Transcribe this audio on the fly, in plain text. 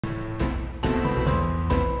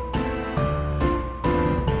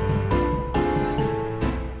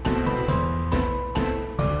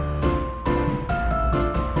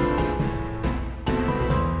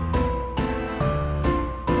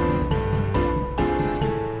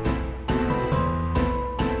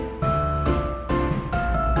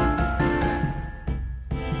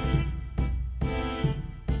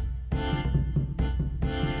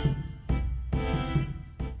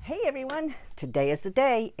everyone. Today is the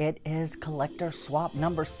day. It is collector swap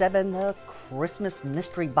number 7, the Christmas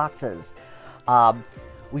mystery boxes.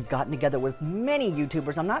 We've gotten together with many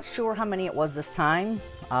YouTubers. I'm not sure how many it was this time.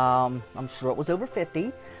 I'm sure it was over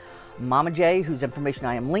 50. MamaJ, whose information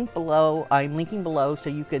I am linking below, so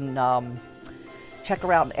you can check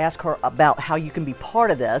her out and ask her about how you can be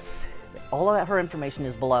part of this. All of her information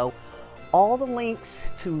is below. All the links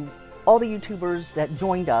to all the YouTubers that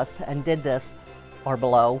joined us and did this are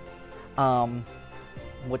below.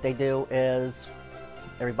 What they do is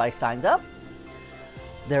everybody signs up.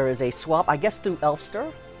 There is a swap, I guess through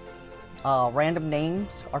Elfster. Random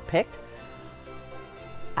names are picked.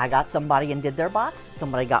 I got somebody and did their box.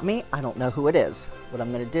 Somebody got me. I don't know who it is. What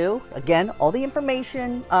I'm going to do, again, all the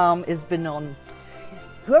information has been on.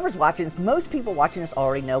 Whoever's watching this, most people watching this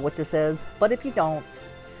already know what this is. But if you don't,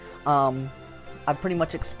 I've pretty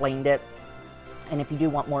much explained it. And if you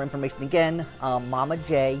do want more information, again,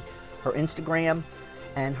 MamaJ, her Instagram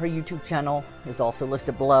and her YouTube channel is also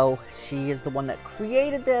listed below. She is the one that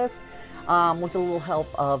created this with a little help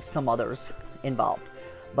of some others involved.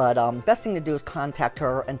 But best thing to do is contact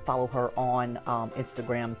her and follow her on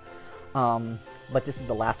Instagram. But this is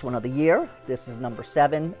the last one of the year. This is number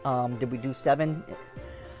 7. Did we do 7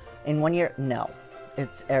 in 1 year? No.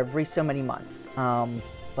 It's every so many months.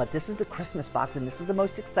 But this is the Christmas box, and this is the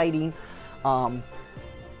most exciting.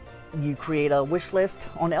 You create a wish list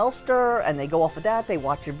on Elfster, and they go off of that. They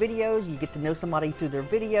watch your videos. You get to know somebody through their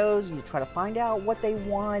videos. You try to find out what they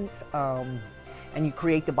want, and you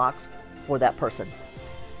create the box for that person.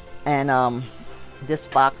 And this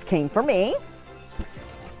box came for me.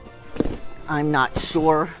 I'm not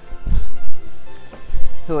sure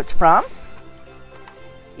who it's from.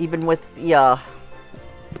 Even with the, I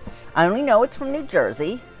only know it's from New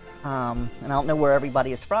Jersey, and I don't know where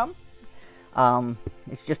everybody is from.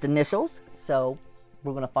 It's just initials, so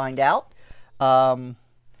we're going to find out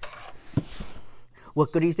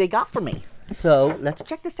what goodies they got for me. So let's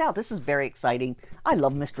check this out. This is very exciting. I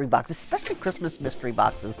love mystery boxes, especially Christmas mystery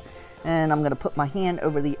boxes. And I'm going to put my hand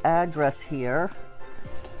over the address here.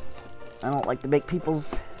 I don't like to make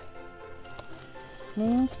people's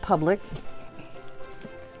names public.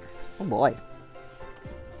 Oh boy.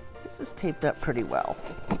 This is taped up pretty well.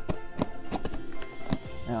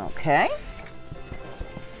 Okay.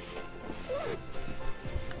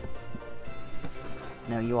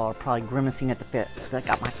 Now you all are probably grimacing at the fit that I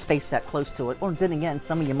got my face that close to it. Or then again,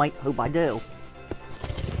 some of you might hope I do.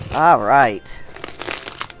 All right.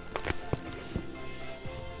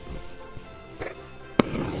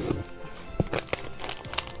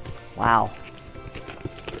 Wow.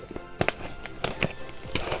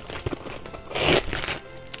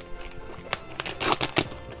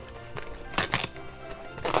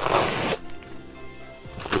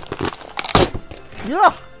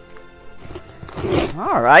 Ugh.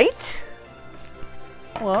 All right.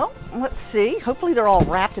 Well, let's see. Hopefully they're all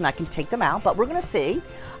wrapped and I can take them out, but we're going to see.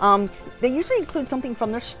 They usually include something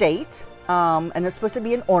from their state, and there's supposed to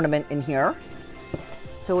be an ornament in here.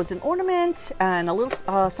 So it's an ornament and a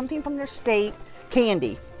little something from their state,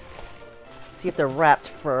 candy. See if they're wrapped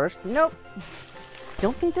first. Nope.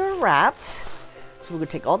 Don't think they're wrapped. So we're going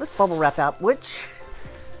to take all this bubble wrap out, which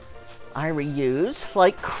I reuse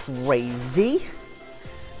like crazy.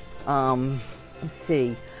 Let's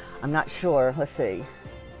see. I'm not sure. Let's see.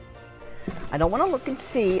 I don't want to look and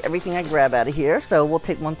see everything I grab out of here, so we'll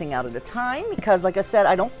take one thing out at a time because, like I said,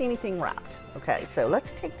 I don't see anything wrapped. Okay, so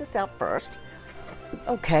let's take this out first.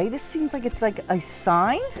 Okay, this seems like it's like a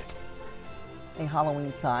sign, a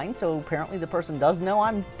Halloween sign, so apparently the person does know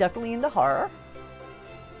I'm definitely into horror.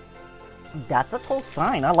 That's a cool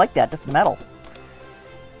sign. I like that. This metal.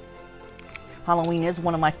 Halloween is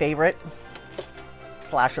one of my favorite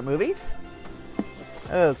slasher movies.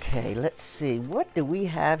 Okay, let's see. What do we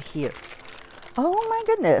have here? Oh my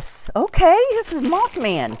goodness. Okay, this is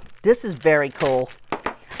Mothman. This is very cool.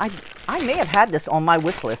 I may have had this on my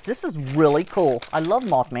wish list. This is really cool. I love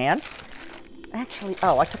Mothman. Actually,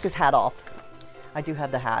 oh, I took his hat off. I do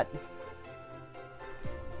have the hat.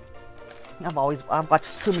 I've watched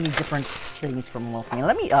so many different things from Mothman.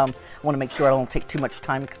 Let me, I want to make sure I don't take too much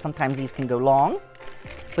time because sometimes these can go long.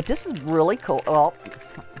 But this is really cool. Well,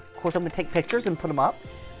 of course, I'm going to take pictures and put them up.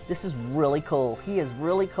 This is really cool. He is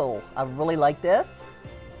really cool. I really like this.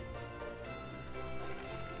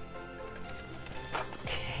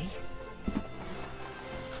 Okay.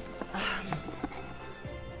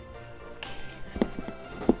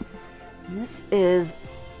 This is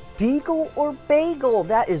Beagle or Bagel.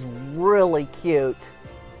 That is really cute.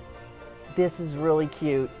 This is really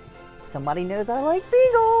cute. Somebody knows I like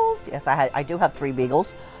beagles. Yes, I do have 3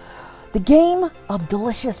 beagles. The Game of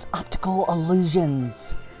Delicious Optical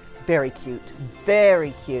Illusions. Very cute.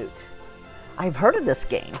 Very cute. I've heard of this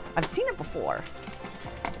game. I've seen it before.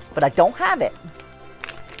 But I don't have it.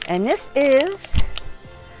 And this is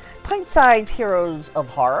Pint-Sized Heroes of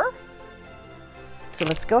Horror. So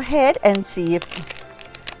let's go ahead and see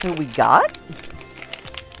who we got.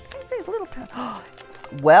 It's a little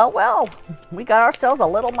well, we got ourselves a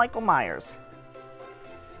little Michael Myers.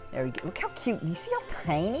 There we go. Look how cute. You see how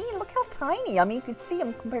tiny? Look how tiny. I mean, you can see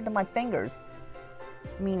him compared to my fingers.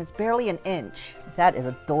 I mean, it's barely an inch. That is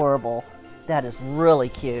adorable. That is really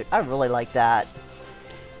cute. I really like that.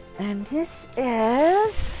 And this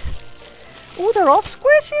is... Oh, they're all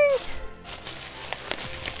squishy.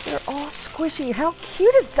 They're all squishy. How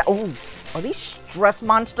cute is that? Oh, are these stress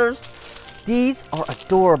monsters? These are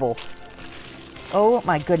adorable. Oh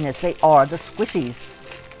my goodness, they are. They're squishies.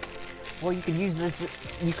 Well, you could use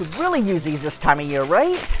this. You could really use these this time of year,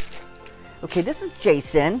 right? Okay, this is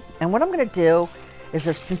Jason, and what I'm gonna do is,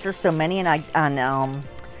 since there's so many, and I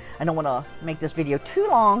don't want to make this video too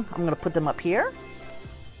long, I'm gonna put them up here.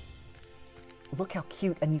 Look how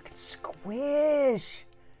cute, and you can squish.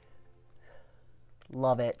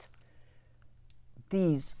 Love it.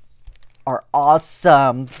 These are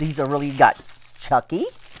awesome. These are really, got Chucky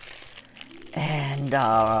and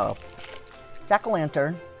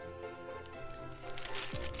Jack-o'-lantern,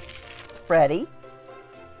 Freddy,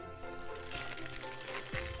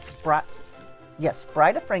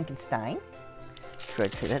 Bride of Frankenstein, sure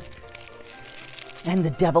I'd say that, and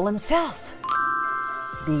the devil himself.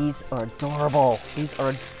 These are adorable. These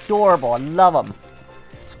are adorable. I love them.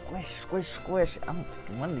 Squish, squish, squish.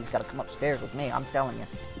 One of these got to come upstairs with me, I'm telling you.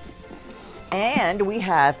 And we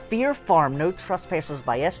have Fear Farm, No Trespassers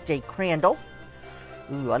by S.J. Crandall.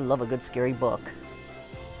 Ooh, I love a good scary book.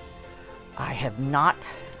 I have not.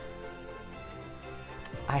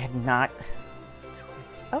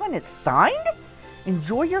 Oh, and it's signed?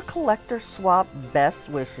 Enjoy your collector swap. Best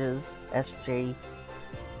wishes, S.J.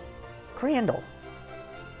 Crandall.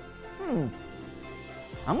 I'm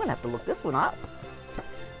going to have to look this one up.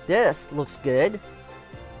 This looks good.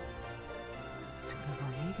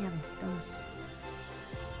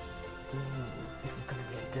 This is going to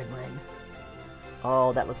be a good one.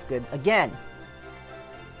 Oh, that looks good. Again,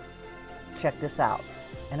 check this out.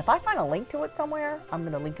 And if I find a link to it somewhere, I'm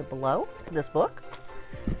going to link it below to this book.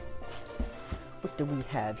 What do we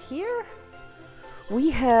have here? We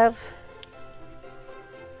have...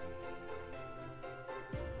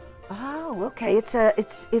 Oh, okay. It's a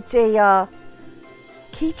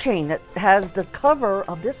keychain that has the cover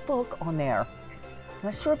of this book on there.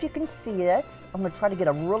 Not sure if you can see it. I'm going to try to get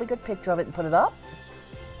a really good picture of it and put it up.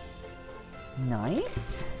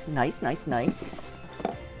 Nice. Nice, nice, nice.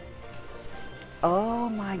 Oh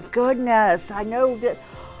my goodness. I know this.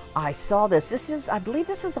 I saw this. This is, I believe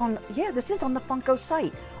this is on, yeah, this is on the Funko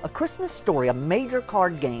site. A Christmas Story, a major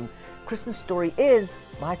card game. Christmas Story is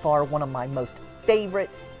by far one of my most favorite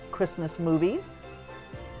Christmas movies.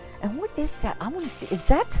 And what is that? I want to see. Is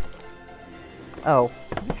that? Oh,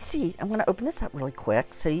 let me see. I'm going to open this up really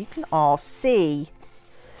quick so you can all see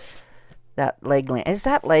that leg lamp. Is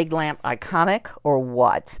that leg lamp iconic or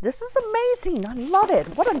what? This is amazing. I love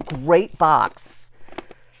it. What a great box.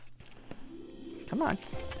 Come on.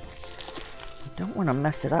 I don't want to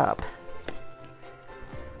mess it up.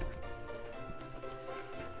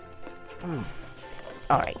 All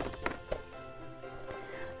right.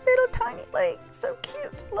 Little tiny leg. So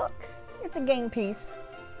cute. Look. It's a game piece.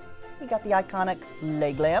 You got the iconic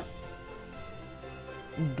leg lamp.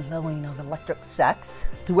 Glowing of electric sex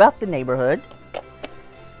throughout the neighborhood.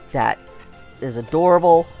 That is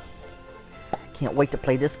adorable. Can't wait to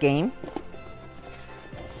play this game.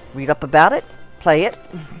 Read up about it. Play it.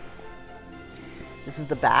 This is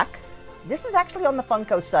the back. This is actually on the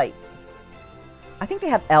Funko site. I think they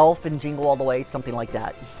have Elf and Jingle All the Way, something like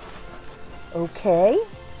that. Okay.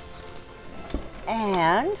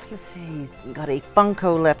 And let's see, got a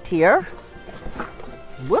Funko left here.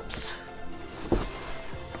 Whoops.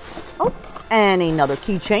 Oh, and another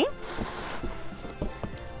keychain.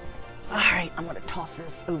 All right, I'm gonna toss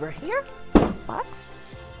this over here. Box.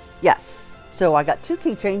 Yes. So I got two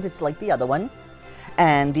keychains. It's like the other one.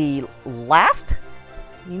 And the last,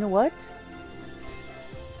 you know what?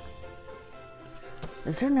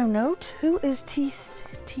 Is there no note? Who is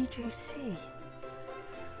TJC?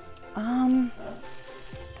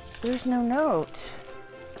 There's no note.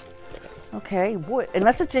 Okay, what?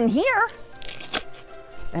 Unless it's in here.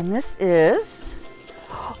 And this is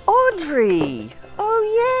Audrey.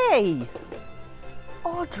 Oh, yay.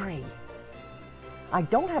 Audrey. I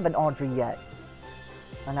don't have an Audrey yet.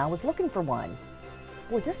 And I was looking for one.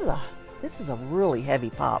 Boy, this is a This is a really heavy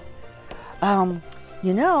pop.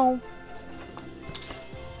 You know,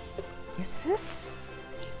 is this...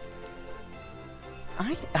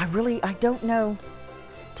 I don't know.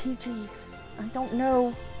 TGs, I don't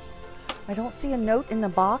know. I don't see a note in the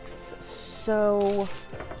box, so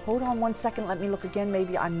hold on one second. Let me look again.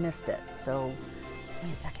 Maybe I missed it. So, give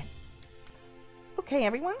me a second. Okay,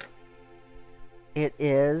 everyone.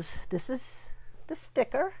 This is the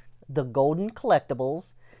sticker, the Golden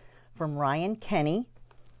Collectibles from Ryan Kenny.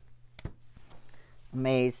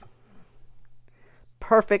 Amazing.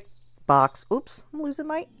 Perfect box. Oops, I'm losing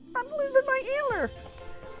my antler.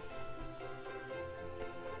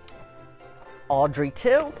 Audrey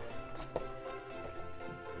too.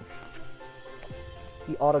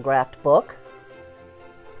 The autographed book,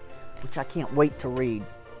 which I can't wait to read.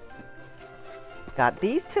 Got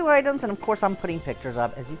these two items, and of course I'm putting pictures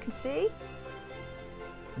up, as you can see.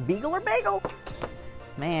 Beagle or Bagel.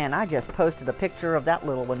 Man, I just posted a picture of that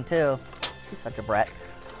little one too. She's such a brat.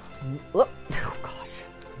 Oh gosh.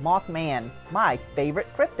 Mothman, my favorite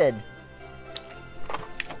cryptid.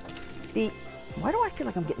 Why do I feel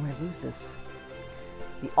like I'm getting ready to lose this?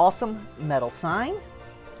 The awesome metal sign.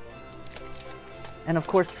 And of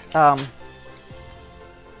course,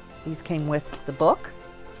 these came with the book.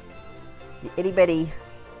 The itty bitty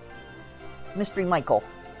Mystery Michael.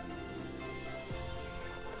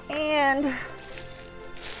 And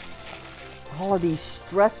all of these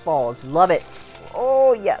stress balls. Love it.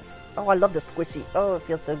 Oh, yes. Oh, I love the squishy. Oh, it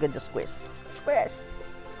feels so good to squish. Squish.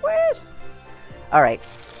 Squish. All right.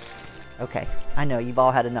 Okay. I know you've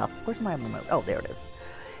all had enough. Where's my remote? Oh, there it is.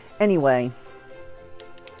 Anyway.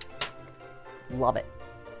 Love it.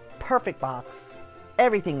 Perfect box.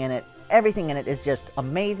 Everything in it. Everything in it is just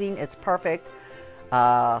amazing. It's perfect.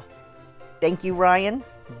 Thank you, Ryan.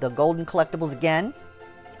 The Golden Collectibles again.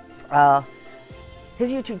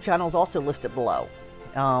 His YouTube channel is also listed below.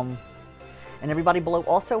 And everybody below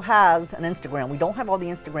also has an Instagram. We don't have all the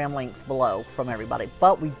Instagram links below from everybody,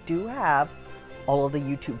 but we do have all of the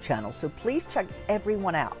YouTube channels. So please check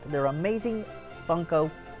everyone out. They're an amazing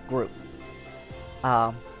Funko group.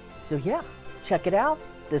 So yeah, check it out.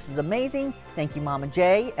 This is amazing. Thank you,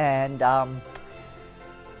 MamaJ, and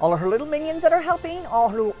all of her little minions that are helping, all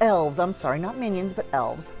her little elves. I'm sorry, not minions, but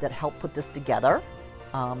elves that help put this together.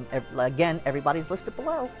 Again, everybody's listed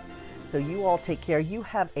below. So you all take care. You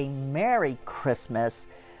have a Merry Christmas.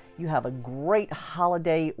 You have a great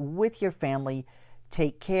holiday with your family.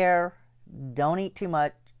 Take care. Don't eat too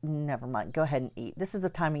much. Never mind. Go ahead and eat. This is the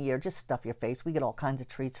time of year. Just stuff your face. We get all kinds of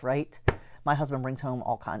treats, right? My husband brings home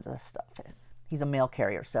all kinds of stuff. He's a mail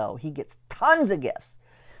carrier, so he gets tons of gifts.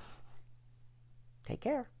 Take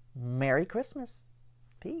care. Merry Christmas.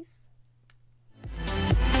 Peace.